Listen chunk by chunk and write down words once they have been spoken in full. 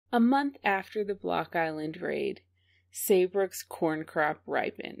A month after the Block Island raid, Saybrook's corn crop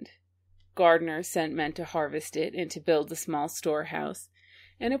ripened. Gardner sent men to harvest it and to build a small storehouse,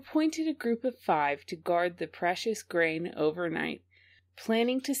 and appointed a group of 5 to guard the precious grain overnight,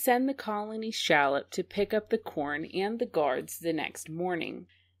 planning to send the colony's shallop to pick up the corn and the guards the next morning.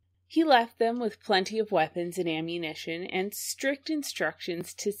 He left them with plenty of weapons and ammunition and strict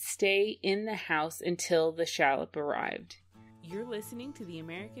instructions to stay in the house until the shallop arrived. You're listening to the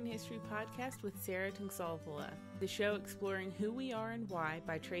American History Podcast with Sarah Tungsalvola, the show exploring who we are and why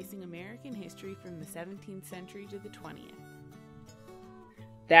by tracing American history from the 17th century to the 20th.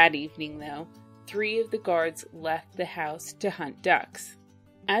 That evening, though, 3 of the guards left the house to hunt ducks.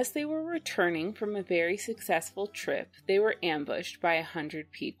 As they were returning from a very successful trip, they were ambushed by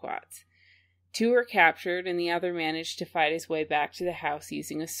 100 Pequots. 2 were captured, and the other managed to fight his way back to the house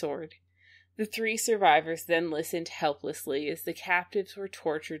using a sword. The 3 survivors then listened helplessly as the captives were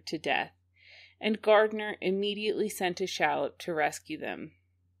tortured to death, and Gardner immediately sent a shallop to rescue them.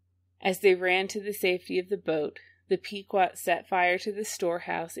 As they ran to the safety of the boat, the Pequot set fire to the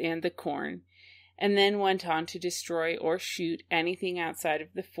storehouse and the corn, and then went on to destroy or shoot anything outside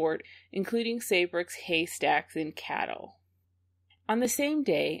of the fort, including Saybrook's haystacks and cattle. On the same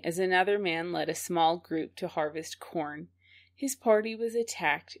day as another man led a small group to harvest corn, his party was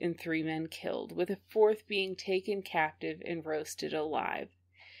attacked and 3 men killed, with a 4th being taken captive and roasted alive.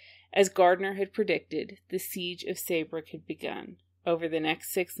 As Gardner had predicted, the siege of Saybrook had begun. Over the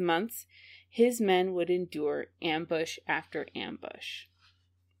next 6 months, his men would endure ambush after ambush.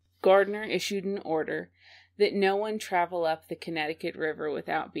 Gardner issued an order that no one travel up the Connecticut River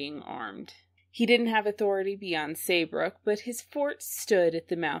without being armed. He didn't have authority beyond Saybrook, but his fort stood at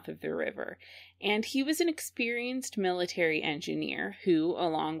the mouth of the river, and he was an experienced military engineer who,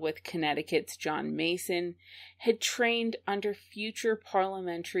 along with Connecticut's John Mason, had trained under future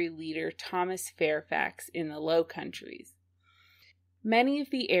parliamentary leader Thomas Fairfax in the Low Countries. Many of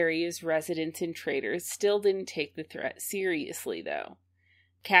the area's residents and traders still didn't take the threat seriously, though.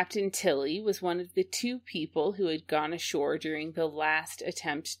 Captain Tilley was one of the 2 people who had gone ashore during the last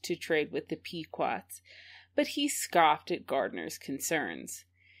attempt to trade with the Pequots, but he scoffed at Gardner's concerns.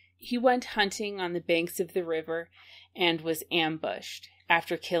 He went hunting on the banks of the river and was ambushed.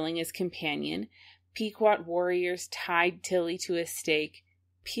 After killing his companion, Pequot warriors tied Tilley to a stake,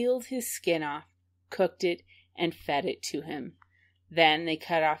 peeled his skin off, cooked it, and fed it to him. Then they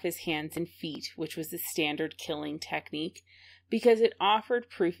cut off his hands and feet, which was a standard killing technique, because it offered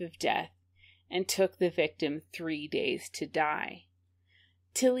proof of death, and took the victim 3 days to die.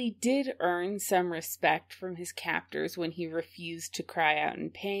 Tilley did earn some respect from his captors when he refused to cry out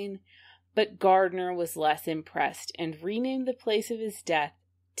in pain, but Gardner was less impressed and renamed the place of his death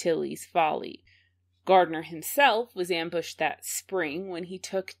Tilley's Folly. Gardner himself was ambushed that spring when he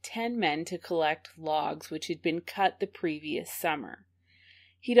took 10 men to collect logs which had been cut the previous summer.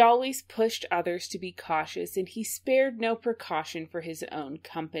 He'd always pushed others to be cautious, and he spared no precaution for his own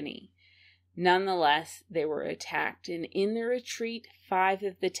company. Nonetheless, they were attacked, and in the retreat, 5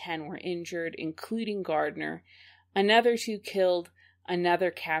 of the 10 were injured, including Gardner, another 2 killed, another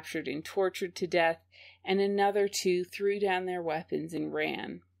captured and tortured to death, and another 2 threw down their weapons and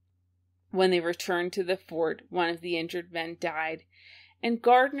ran. When they returned to the fort, one of the injured men died, and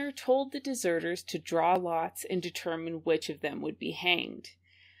Gardner told the deserters to draw lots and determine which of them would be hanged.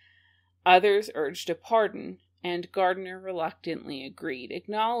 Others urged a pardon, and Gardner reluctantly agreed,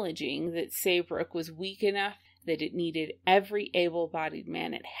 acknowledging that Saybrook was weak enough that it needed every able-bodied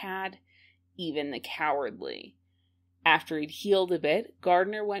man it had, even the cowardly. After he'd healed a bit,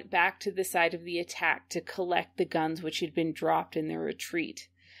 Gardner went back to the site of the attack to collect the guns which had been dropped in their retreat.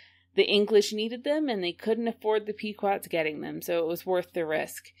 The English needed them, and they couldn't afford the Pequots getting them, so it was worth the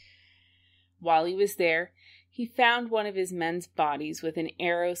risk. While he was there, he found one of his men's bodies with an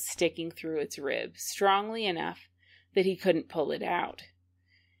arrow sticking through its rib, strongly enough that he couldn't pull it out.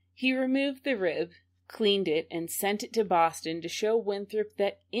 He removed the rib, cleaned it, and sent it to Boston to show Winthrop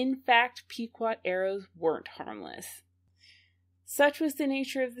that, in fact, Pequot arrows weren't harmless. Such was the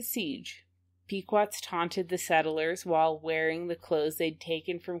nature of the siege. Pequots taunted the settlers while wearing the clothes they'd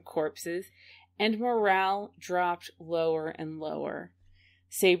taken from corpses, and morale dropped lower and lower.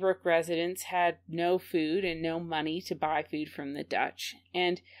 Saybrook residents had no food and no money to buy food from the Dutch,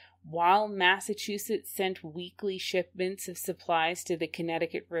 and while Massachusetts sent weekly shipments of supplies to the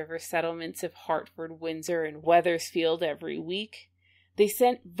Connecticut River settlements of Hartford, Windsor, and Wethersfield every week, they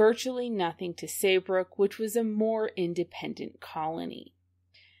sent virtually nothing to Saybrook, which was a more independent colony.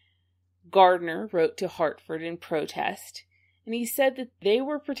 Gardner wrote to Hartford in protest, and he said that they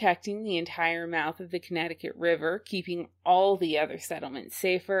were protecting the entire mouth of the Connecticut River, keeping all the other settlements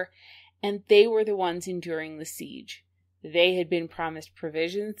safer, and they were the ones enduring the siege. They had been promised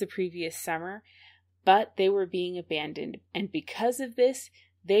provisions the previous summer, but they were being abandoned, and because of this,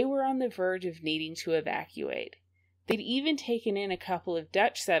 they were on the verge of needing to evacuate. They'd even taken in a couple of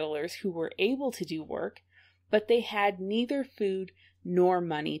Dutch settlers who were able to do work, but they had neither food nor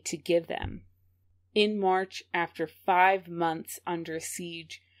money to give them. In March, after 5 months under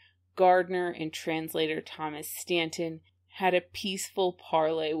siege, Gardner and translator Thomas Stanton had a peaceful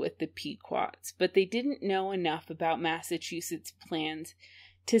parley with the Pequots, but they didn't know enough about Massachusetts' plans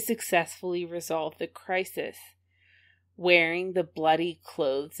to successfully resolve the crisis. Wearing the bloody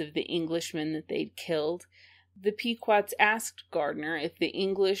clothes of the Englishmen that they'd killed, the Pequots asked Gardner if the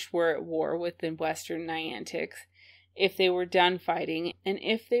English were at war with the Western Niantics, if they were done fighting, and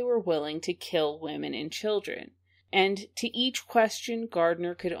if they were willing to kill women and children. And to each question,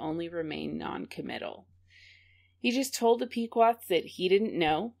 Gardner could only remain non-committal. He just told the Pequots that he didn't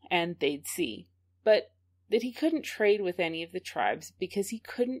know, and they'd see, but that he couldn't trade with any of the tribes because he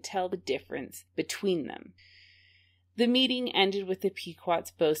couldn't tell the difference between them. The meeting ended with the Pequots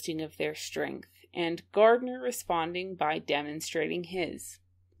boasting of their strength, and Gardner responding by demonstrating his.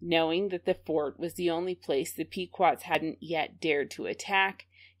 Knowing that the fort was the only place the Pequots hadn't yet dared to attack,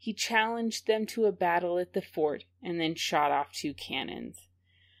 he challenged them to a battle at the fort and then shot off 2 cannons.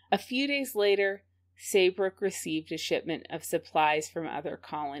 A few days later, Saybrook received a shipment of supplies from other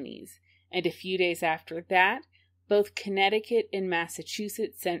colonies, and a few days after that, both Connecticut and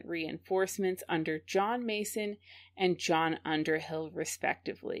Massachusetts sent reinforcements under John Mason and John Underhill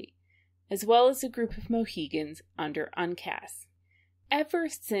respectively, as well as a group of Mohegans under Uncas. Ever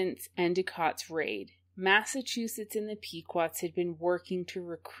since Endicott's raid, Massachusetts and the Pequots had been working to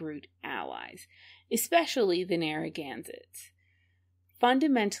recruit allies, especially the Narragansetts.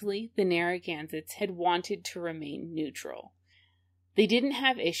 Fundamentally, the Narragansetts had wanted to remain neutral. They didn't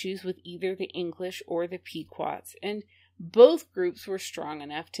have issues with either the English or the Pequots, and both groups were strong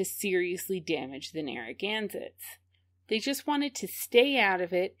enough to seriously damage the Narragansetts. They just wanted to stay out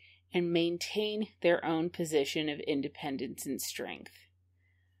of it and maintain their own position of independence and strength.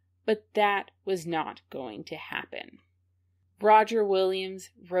 But that was not going to happen. Roger Williams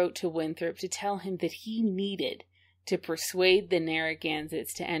wrote to Winthrop to tell him that he needed to persuade the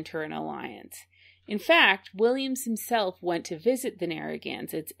Narragansetts to enter an alliance. In fact, Williams himself went to visit the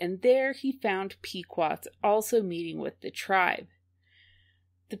Narragansetts, and there he found Pequots also meeting with the tribe.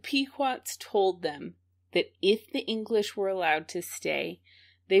 The Pequots told them that if the English were allowed to stay,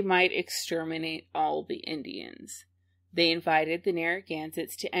 they might exterminate all the Indians. They invited the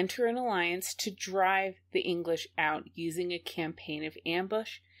Narragansetts to enter an alliance to drive the English out using a campaign of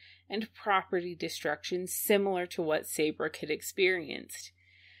ambush and property destruction similar to what Saybrook had experienced.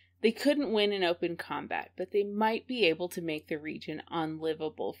 They couldn't win in open combat, but they might be able to make the region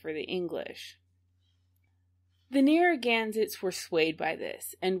unlivable for the English. The Narragansetts were swayed by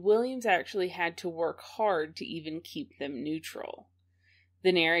this, and Williams actually had to work hard to even keep them neutral.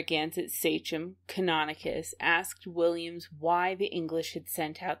 The Narragansett sachem, Canonicus, asked Williams why the English had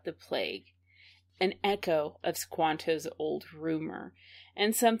sent out the plague, an echo of Squanto's old rumor,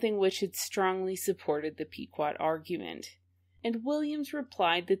 and something which had strongly supported the Pequot argument. And Williams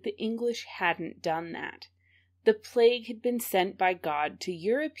replied that the English hadn't done that. The plague had been sent by God to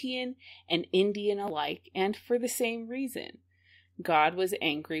European and Indian alike, and for the same reason. God was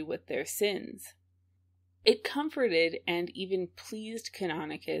angry with their sins. It comforted and even pleased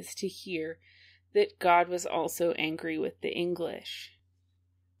Canonicus to hear that God was also angry with the English.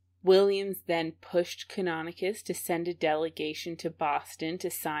 Williams then pushed Canonicus to send a delegation to Boston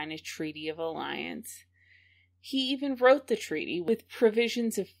to sign a treaty of alliance. He even wrote the treaty with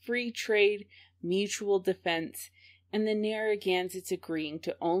provisions of free trade, mutual defense, and the Narragansetts agreeing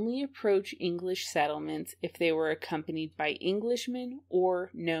to only approach English settlements if they were accompanied by Englishmen or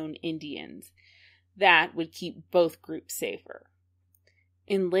known Indians. That would keep both groups safer.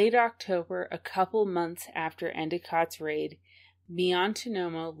 In late October, a couple months after Endicott's raid,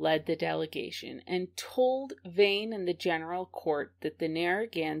 Miantonomo led the delegation and told Vane and the general court that the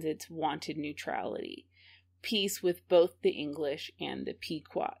Narragansetts wanted neutrality, peace with both the English and the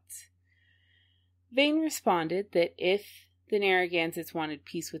Pequots. Vane responded that if the Narragansetts wanted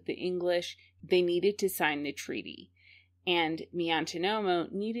peace with the English, they needed to sign the treaty, and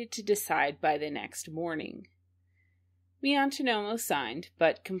Miantonomo needed to decide by the next morning. Miantonomo signed,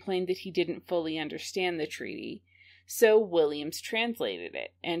 but complained that he didn't fully understand the treaty, so Williams translated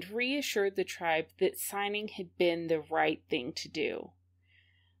it and reassured the tribe that signing had been the right thing to do.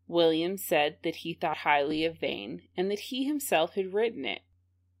 William said that he thought highly of Vane, and that he himself had written it.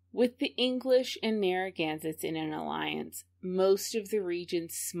 With the English and Narragansetts in an alliance, most of the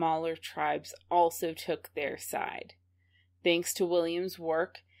region's smaller tribes also took their side. Thanks to William's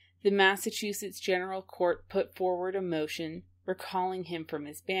work, the Massachusetts General Court put forward a motion recalling him from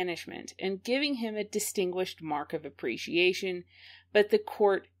his banishment and giving him a distinguished mark of appreciation, but the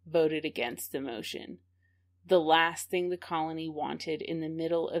court voted against the motion. The last thing the colony wanted in the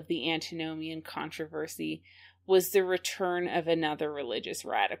middle of the antinomian controversy was the return of another religious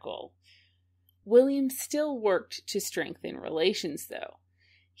radical. William still worked to strengthen relations, though.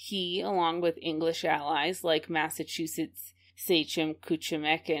 He, along with English allies like Massachusetts Sachem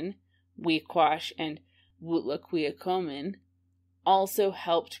Cuchumeken, Wequash, and Wutlaqueacomin, also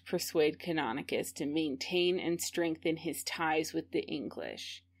helped persuade Canonicus to maintain and strengthen his ties with the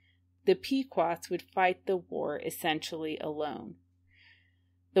English. The Pequots would fight the war essentially alone.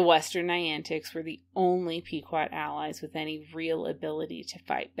 The Western Niantics were the only Pequot allies with any real ability to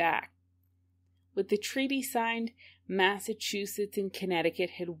fight back. With the treaty signed, Massachusetts and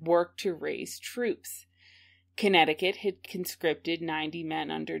Connecticut had worked to raise troops. Connecticut had conscripted 90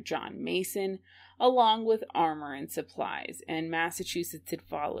 men under John Mason, along with armor and supplies, and Massachusetts had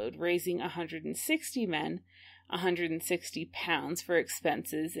followed, raising 160 men, 160 pounds for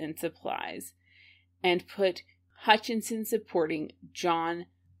expenses and supplies, and put Hutchinson supporting John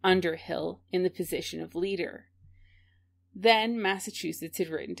Underhill in the position of leader. Then Massachusetts had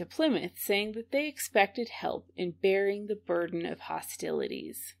written to Plymouth, saying that they expected help in bearing the burden of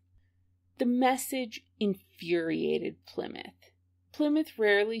hostilities. The message infuriated Plymouth. Plymouth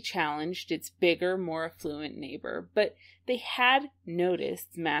rarely challenged its bigger, more affluent neighbor, but they had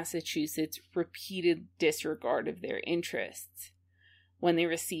noticed Massachusetts' repeated disregard of their interests. When they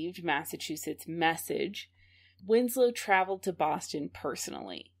received Massachusetts' message, Winslow traveled to Boston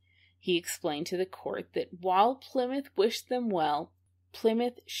personally. He explained to the court that while Plymouth wished them well,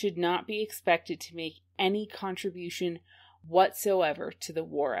 Plymouth should not be expected to make any contribution whatsoever to the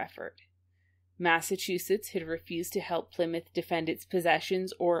war effort. Massachusetts had refused to help Plymouth defend its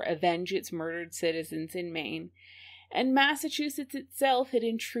possessions or avenge its murdered citizens in Maine, and Massachusetts itself had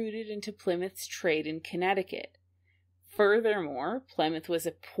intruded into Plymouth's trade in Connecticut. Furthermore, Plymouth was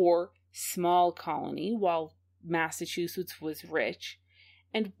a poor, small colony, while Massachusetts was rich,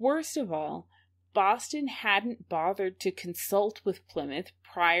 and worst of all, Boston hadn't bothered to consult with Plymouth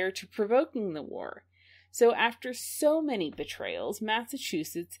prior to provoking the war. So after so many betrayals,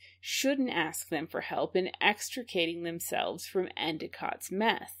 Massachusetts shouldn't ask them for help in extricating themselves from Endicott's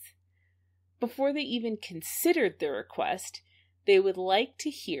mess. Before they even considered the request, they would like to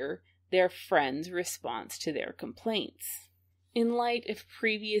hear their friend's response to their complaints. In light of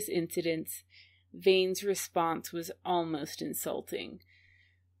previous incidents, Vane's response was almost insulting.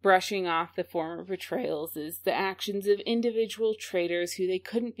 Brushing off the former betrayals as the actions of individual traitors who they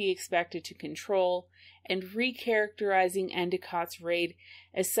couldn't be expected to control, and recharacterizing Endicott's raid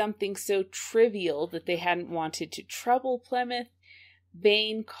as something so trivial that they hadn't wanted to trouble Plymouth,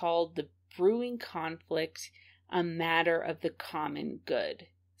 Vane called the brewing conflict a matter of the common good,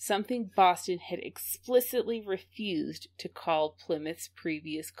 something Boston had explicitly refused to call Plymouth's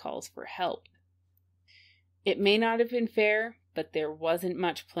previous calls for help. It may not have been fair, but there wasn't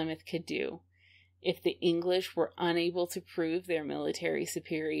much Plymouth could do. If the English were unable to prove their military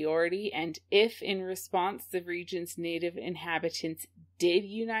superiority, and if, in response, the region's native inhabitants did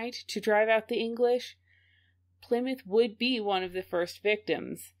unite to drive out the English, Plymouth would be one of the first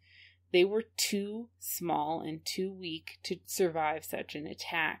victims. They were too small and too weak to survive such an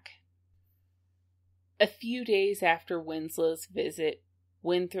attack. A few days after Winslow's visit,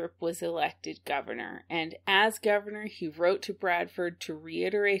 Winthrop was elected governor, and as governor he wrote to Bradford to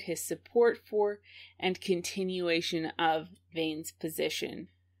reiterate his support for and continuation of Vane's position.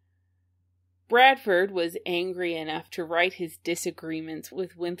 Bradford was angry enough to write his disagreements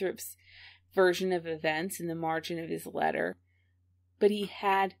with Winthrop's version of events in the margin of his letter, but he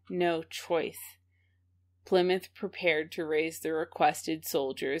had no choice. Plymouth prepared to raise the requested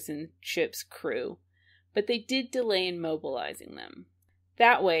soldiers and ship's crew, but they did delay in mobilizing them.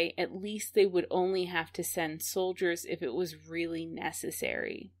 That way, at least they would only have to send soldiers if it was really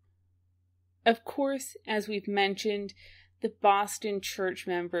necessary. Of course, as we've mentioned, the Boston church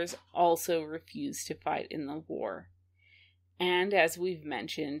members also refused to fight in the war. And as we've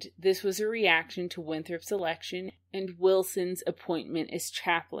mentioned, this was a reaction to Winthrop's election and Wilson's appointment as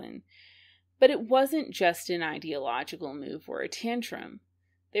chaplain. But it wasn't just an ideological move or a tantrum.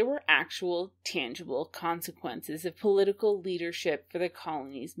 There were actual, tangible consequences of political leadership for the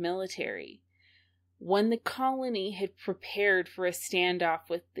colony's military. When the colony had prepared for a standoff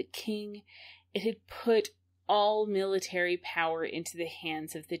with the king, it had put all military power into the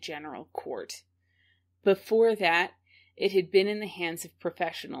hands of the general court. Before that, it had been in the hands of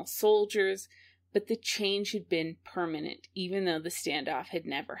professional soldiers, but the change had been permanent, even though the standoff had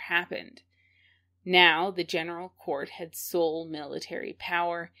never happened. Now, the general court had sole military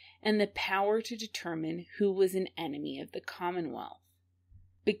power and the power to determine who was an enemy of the Commonwealth.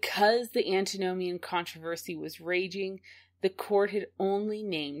 Because the antinomian controversy was raging, the court had only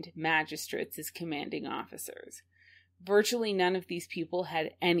named magistrates as commanding officers. Virtually none of these people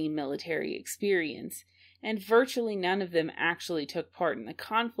had any military experience, and virtually none of them actually took part in the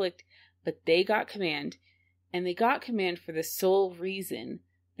conflict, but they got command, and they got command for the sole reason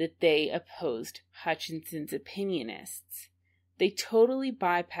that they opposed Hutchinson's opinionists. They totally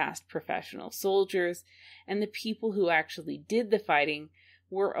bypassed professional soldiers, and the people who actually did the fighting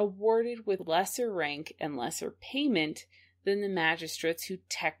were awarded with lesser rank and lesser payment than the magistrates who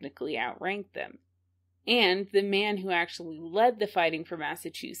technically outranked them. And the man who actually led the fighting for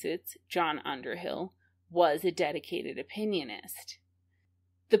Massachusetts, John Underhill, was a dedicated opinionist.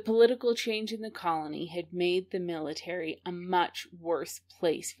 The political change in the colony had made the military a much worse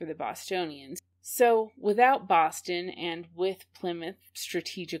place for the Bostonians. So, without Boston and with Plymouth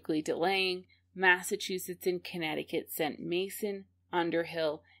strategically delaying, Massachusetts and Connecticut sent Mason,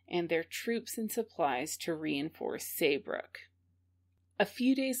 Underhill, and their troops and supplies to reinforce Saybrook. A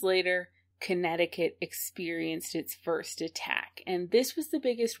few days later, Connecticut experienced its first attack, and this was the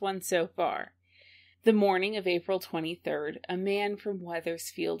biggest one so far. The morning of April 23rd, a man from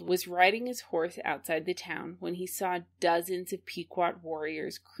Wethersfield was riding his horse outside the town when he saw dozens of Pequot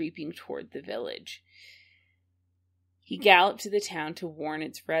warriors creeping toward the village. He galloped to the town to warn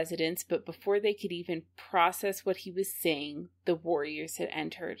its residents, but before they could even process what he was saying, the warriors had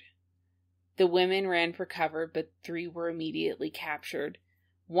entered. The women ran for cover, but 3 were immediately captured.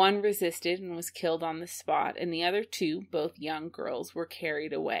 1 resisted and was killed on the spot, and the other 2, both young girls, were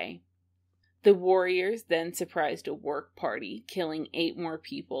carried away. The warriors then surprised a work party, killing 8 more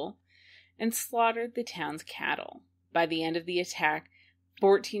people, and slaughtered the town's cattle. By the end of the attack,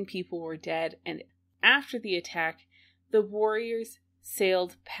 14 people were dead, and after the attack, the warriors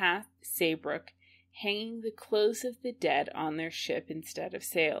sailed past Saybrook, hanging the clothes of the dead on their ship instead of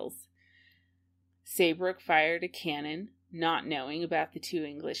sails. Saybrook fired a cannon, not knowing about the 2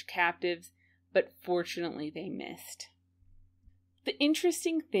 English captives, but fortunately they missed. The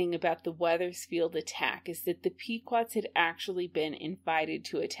interesting thing about the Wethersfield attack is that the Pequots had actually been invited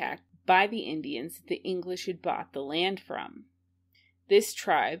to attack by the Indians that the English had bought the land from. This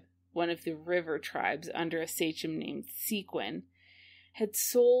tribe, one of the river tribes under a sachem named Sequin, had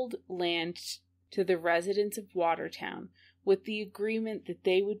sold land to the residents of Watertown with the agreement that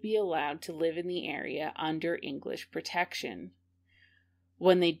they would be allowed to live in the area under English protection.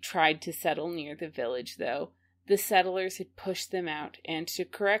 When they tried to settle near the village, though, the settlers had pushed them out, and to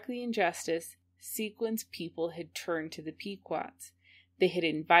correct the injustice, Sequin's people had turned to the Pequots. They had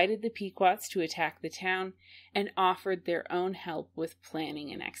invited the Pequots to attack the town and offered their own help with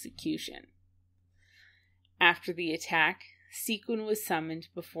planning and execution. After the attack, Sequin was summoned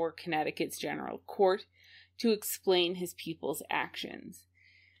before Connecticut's general court to explain his people's actions.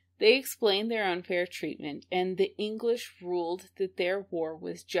 They explained their unfair treatment, and the English ruled that their war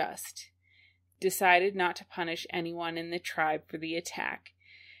was just, decided not to punish anyone in the tribe for the attack,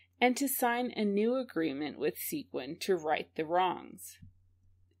 and to sign a new agreement with Sequin to right the wrongs.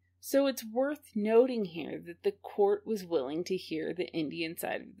 So it's worth noting here that the court was willing to hear the Indian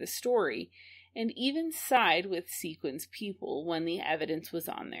side of the story, and even side with Sequin's people when the evidence was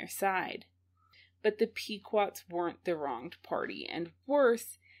on their side. But the Pequots weren't the wronged party, and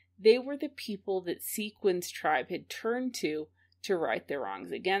worse, they were the people that Sequin's tribe had turned to right the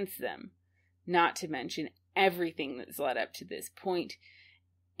wrongs against them. Not to mention everything that's led up to this point,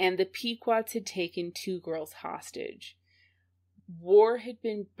 and the Pequots had taken 2 girls hostage. War had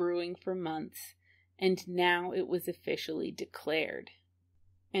been brewing for months, and now it was officially declared.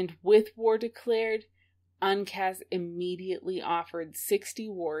 And with war declared, Uncas immediately offered 60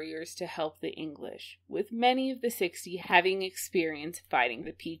 warriors to help the English, with many of the 60 having experience fighting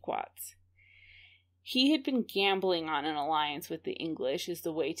the Pequots. He had been gambling on an alliance with the English as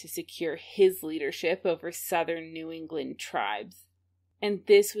the way to secure his leadership over southern New England tribes, and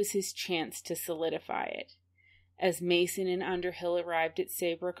this was his chance to solidify it. As Mason and Underhill arrived at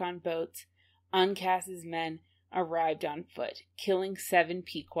Saybrook on boats, Uncas's men arrived on foot, killing 7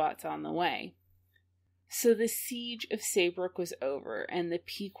 Pequots on the way. So the siege of Saybrook was over, and the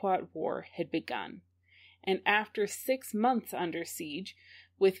Pequot War had begun. And after 6 months under siege,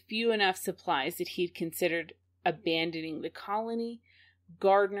 With few enough supplies that he'd considered abandoning the colony,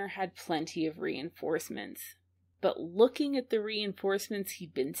 Gardner had plenty of reinforcements. But looking at the reinforcements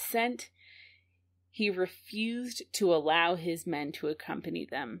he'd been sent, he refused to allow his men to accompany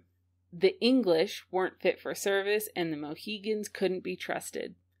them. The English weren't fit for service, and the Mohegans couldn't be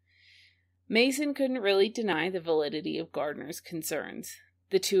trusted. Mason couldn't really deny the validity of Gardner's concerns.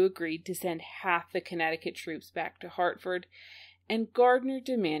 The two agreed to send half the Connecticut troops back to Hartford, and Gardner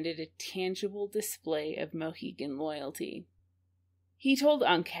demanded a tangible display of Mohegan loyalty. He told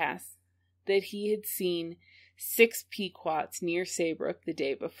Uncas that he had seen 6 Pequots near Saybrook the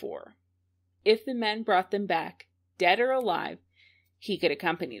day before. If the men brought them back, dead or alive, he could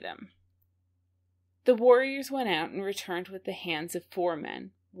accompany them. The warriors went out and returned with the hands of 4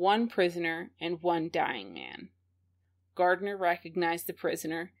 men, 1 prisoner and 1 dying man. Gardner recognized the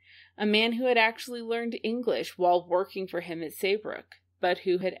prisoner, a man who had actually learned English while working for him at Saybrook, but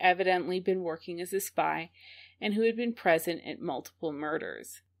who had evidently been working as a spy and who had been present at multiple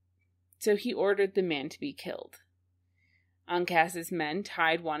murders. So he ordered the man to be killed. Uncas's men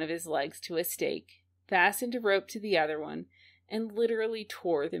tied one of his legs to a stake, fastened a rope to the other one, and literally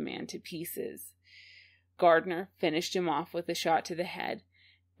tore the man to pieces. Gardner finished him off with a shot to the head,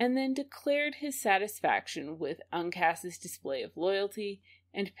 and then declared his satisfaction with Uncas's display of loyalty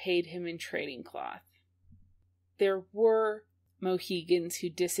and paid him in trading cloth. There were Mohegans who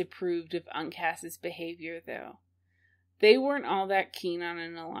disapproved of Uncas's behavior, though. They weren't all that keen on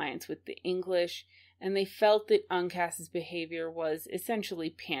an alliance with the English, and they felt that Uncas's behavior was essentially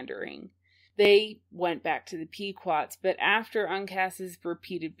pandering. They went back to the Pequots, but after Uncas's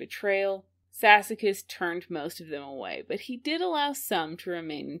repeated betrayal, Sassacus turned most of them away, but he did allow some to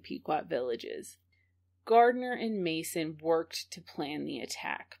remain in Pequot villages. Gardner and Mason worked to plan the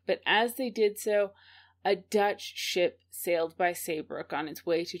attack, but as they did so, a Dutch ship sailed by Saybrook on its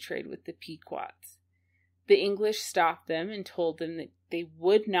way to trade with the Pequots. The English stopped them and told them that they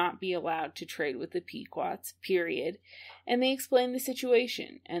would not be allowed to trade with the Pequots, period, and they explained the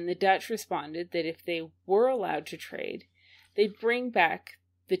situation, and the Dutch responded that if they were allowed to trade, they'd bring back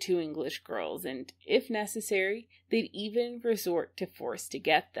the 2 English girls, and, if necessary, they'd even resort to force to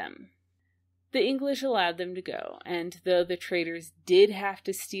get them. The English allowed them to go, and though the traders did have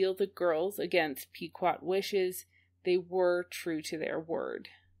to steal the girls against Pequot wishes, they were true to their word.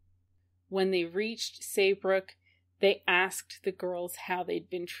 When they reached Saybrook, they asked the girls how they'd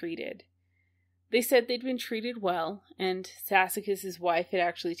been treated. They said they'd been treated well, and Sassacus's wife had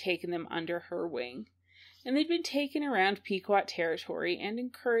actually taken them under her wing, and they'd been taken around Pequot territory and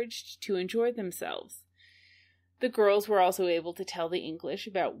encouraged to enjoy themselves. The girls were also able to tell the English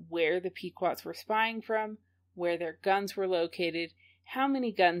about where the Pequots were spying from, where their guns were located, how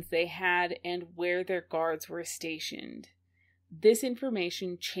many guns they had, and where their guards were stationed. This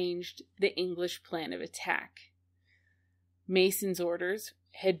information changed the English plan of attack. Mason's orders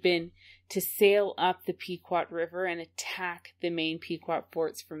had been to sail up the Pequot River and attack the main Pequot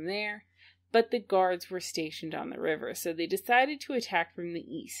forts from there, but the guards were stationed on the river, so they decided to attack from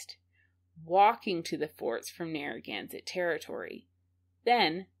the east, walking to the forts from Narragansett territory.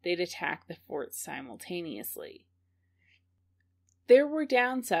 Then they'd attack the forts simultaneously. There were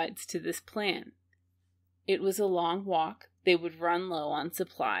downsides to this plan. It was a long walk, they would run low on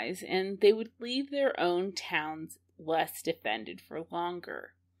supplies, and they would leave their own towns less defended for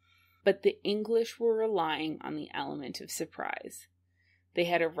longer. But the English were relying on the element of surprise. They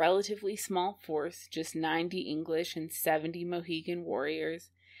had a relatively small force, just 90 English and 70 Mohegan warriors,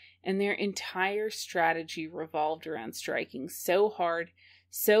 and their entire strategy revolved around striking so hard,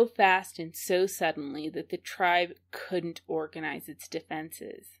 so fast, and so suddenly that the tribe couldn't organize its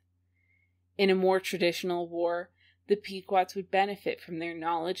defenses. In a more traditional war, the Pequots would benefit from their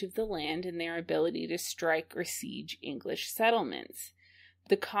knowledge of the land and their ability to strike or siege English settlements.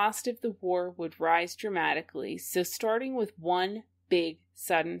 The cost of the war would rise dramatically, so starting with one big,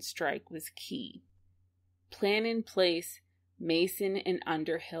 sudden strike was key. Plan in place, Mason and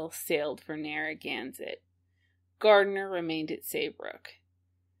Underhill sailed for Narragansett. Gardner remained at Saybrook.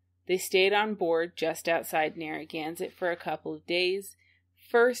 They stayed on board just outside Narragansett for a couple of days,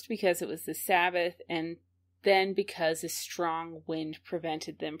 first because it was the Sabbath, and then because a strong wind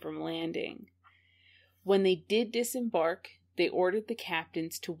prevented them from landing. When they did disembark, they ordered the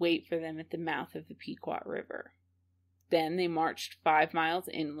captains to wait for them at the mouth of the Pequot River. Then they marched 5 miles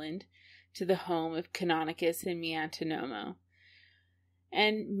inland to the home of Canonicus and Miantonomo.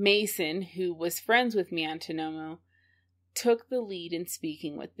 And Mason, who was friends with Miantonomo, took the lead in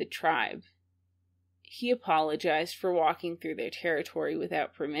speaking with the tribe. He apologized for walking through their territory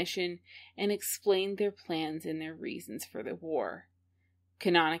without permission and explained their plans and their reasons for the war.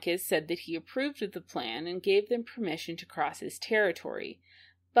 Canonicus said that he approved of the plan and gave them permission to cross his territory,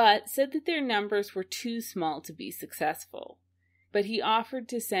 but said that their numbers were too small to be successful. But he offered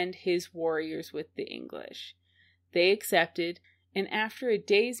to send his warriors with the English. They accepted, and after a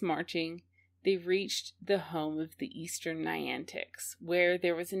day's marching, they reached the home of the Eastern Niantics, where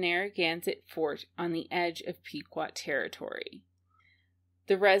there was a Narragansett fort on the edge of Pequot territory.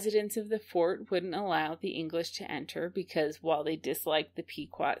 The residents of the fort wouldn't allow the English to enter because while they disliked the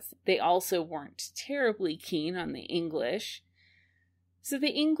Pequots, they also weren't terribly keen on the English. So the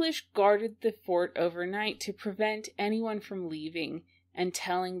English guarded the fort overnight to prevent anyone from leaving and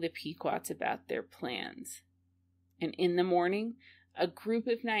telling the Pequots about their plans. And in the morning, a group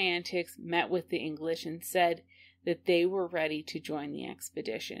of Niantics met with the English and said that they were ready to join the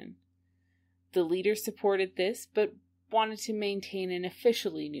expedition. The leader supported this, but wanted to maintain an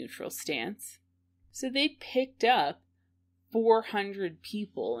officially neutral stance. So they picked up 400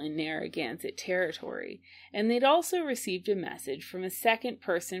 people in Narragansett territory, and they'd also received a message from a second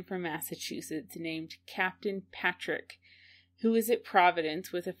person from Massachusetts named Captain Patrick, who was at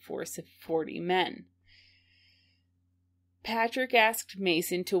Providence with a force of 40 men. Patrick asked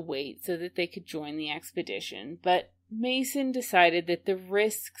Mason to wait so that they could join the expedition, but Mason decided that the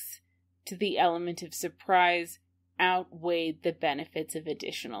risks to the element of surprise outweighed the benefits of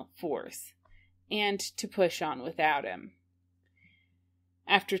additional force, and to push on without him.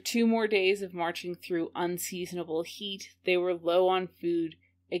 After 2 more days of marching through unseasonable heat, they were low on food,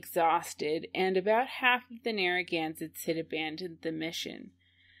 exhausted, and about half of the Narragansetts had abandoned the mission.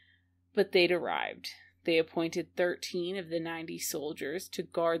 But they'd arrived. They appointed 13 of the 90 soldiers to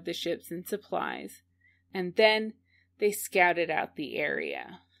guard the ships and supplies, and then they scouted out the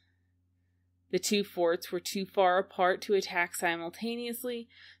area. The 2 forts were too far apart to attack simultaneously,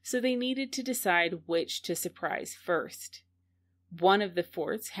 so they needed to decide which to surprise first. One of the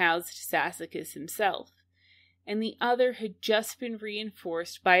forts housed Sassacus himself, and the other had just been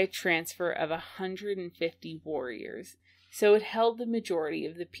reinforced by a transfer of 150 warriors, so it held the majority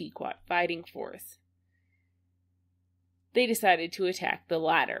of the Pequot fighting force. They decided to attack the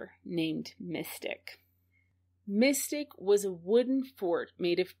latter, named Mystic. Mystic was a wooden fort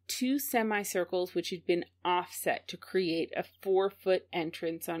made of 2 semicircles which had been offset to create a 4-foot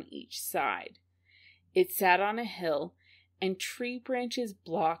entrance on each side. It sat on a hill, and tree branches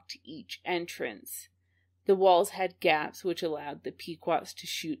blocked each entrance. The walls had gaps which allowed the Pequots to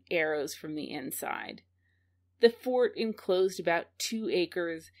shoot arrows from the inside. The fort enclosed about 2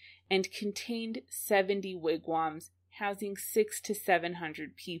 acres and contained 70 wigwams, housing 600 to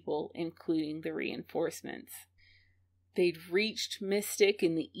 700 people, including the reinforcements. They'd reached Mystic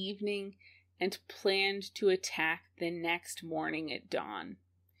in the evening and planned to attack the next morning at dawn.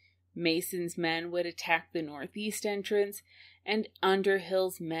 Mason's men would attack the northeast entrance, and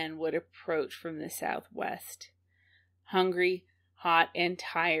Underhill's men would approach from the southwest. Hungry, hot, and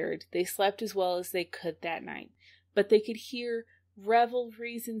tired, they slept as well as they could that night, but they could hear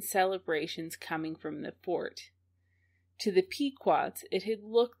revelries and celebrations coming from the fort. To the Pequots, it had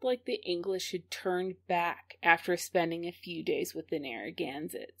looked like the English had turned back after spending a few days with the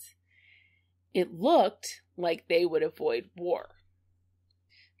Narragansetts. It looked like they would avoid war.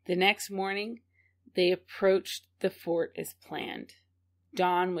 The next morning, they approached the fort as planned.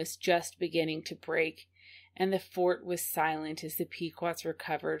 Dawn was just beginning to break, and the fort was silent as the Pequots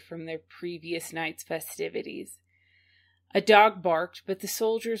recovered from their previous night's festivities. A dog barked, but the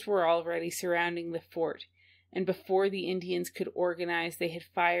soldiers were already surrounding the fort, and before the Indians could organize, they had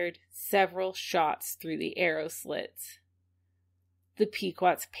fired several shots through the arrow slits. The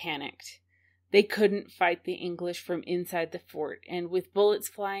Pequots panicked. They couldn't fight the English from inside the fort, and with bullets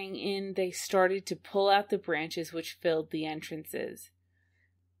flying in, they started to pull out the branches which filled the entrances.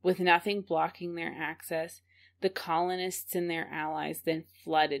 With nothing blocking their access, the colonists and their allies then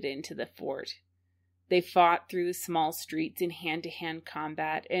flooded into the fort. They fought through the small streets in hand-to-hand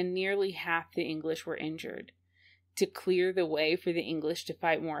combat, and nearly half the English were injured. To clear the way for the English to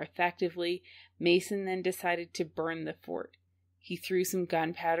fight more effectively, Mason then decided to burn the fort. He threw some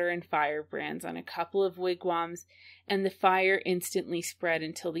gunpowder and firebrands on a couple of wigwams, and the fire instantly spread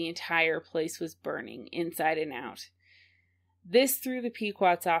until the entire place was burning, inside and out. This threw the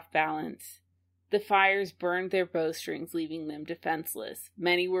Pequots off balance. The fires burned their bowstrings, leaving them defenseless.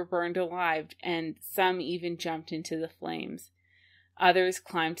 Many were burned alive, and some even jumped into the flames. Others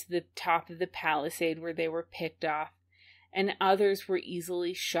climbed to the top of the palisade where they were picked off, and others were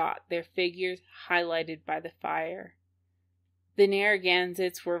easily shot, their figures highlighted by the fire. The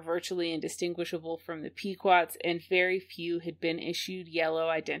Narragansetts were virtually indistinguishable from the Pequots, and very few had been issued yellow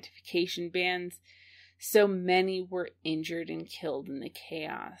identification bands, so many were injured and killed in the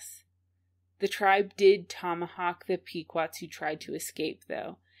chaos. The tribe did tomahawk the Pequots who tried to escape,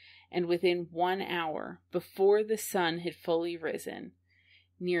 though, and within 1 hour, before the sun had fully risen,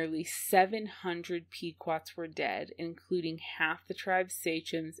 nearly 700 Pequots were dead, including half the tribe's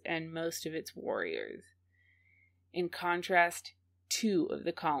sachems and most of its warriors. In contrast, 2 of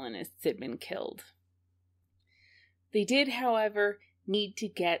the colonists had been killed. They did, however, need to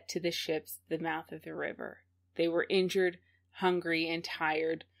get to the ships at the mouth of the river. They were injured, hungry, and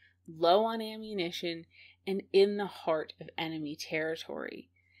tired, low on ammunition, and in the heart of enemy territory.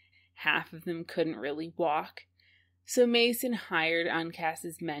 Half of them couldn't really walk, so Mason hired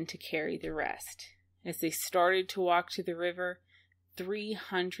Uncas's men to carry the rest. As they started to walk to the river,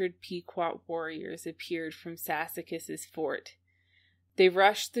 300 Pequot warriors appeared from Sassacus's fort. They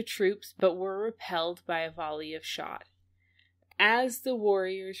rushed the troops, but were repelled by a volley of shot. As the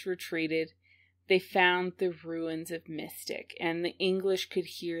warriors retreated, they found the ruins of Mystic, and the English could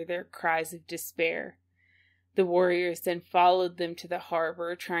hear their cries of despair. The warriors then followed them to the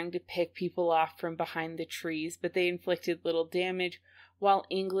harbor, trying to pick people off from behind the trees, but they inflicted little damage, while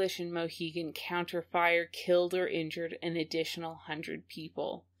English and Mohegan counterfire killed or injured an additional 100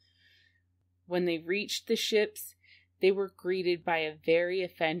 people. When they reached the ships, they were greeted by a very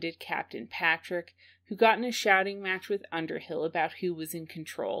offended Captain Patrick, who got in a shouting match with Underhill about who was in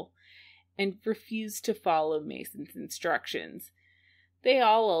control, and refused to follow Mason's instructions. They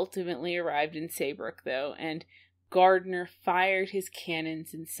all ultimately arrived in Saybrook, though, and Gardner fired his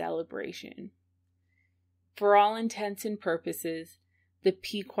cannons in celebration. For all intents and purposes, the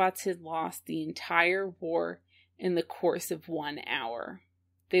Pequots had lost the entire war in the course of 1 hour.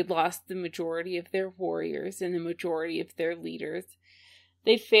 They'd lost the majority of their warriors and the majority of their leaders.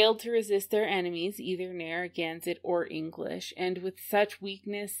 They'd failed to resist their enemies, either Narragansett or English, and with such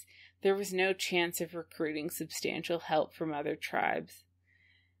weakness, there was no chance of recruiting substantial help from other tribes.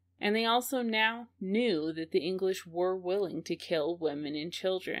 And they also now knew that the English were willing to kill women and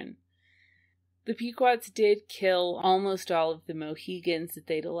children. The Pequots did kill almost all of the Mohegans that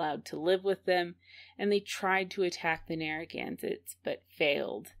they'd allowed to live with them, and they tried to attack the Narragansetts, but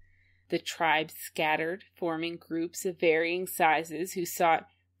failed. The tribes scattered, forming groups of varying sizes who sought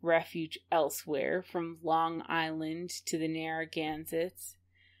refuge elsewhere, from Long Island to the Narragansetts,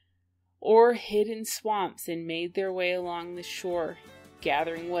 or hid in swamps and made their way along the shore,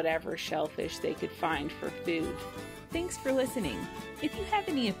 gathering whatever shellfish they could find for food. Thanks for listening. If you have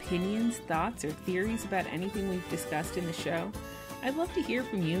any opinions, thoughts, or theories about anything we've discussed in the show, I'd love to hear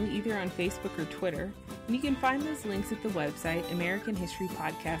from you either on Facebook or Twitter, and you can find those links at the website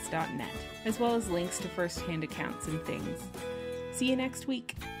AmericanHistoryPodcast.net, as well as links to first-hand accounts and things. See you next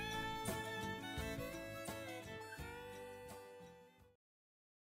week.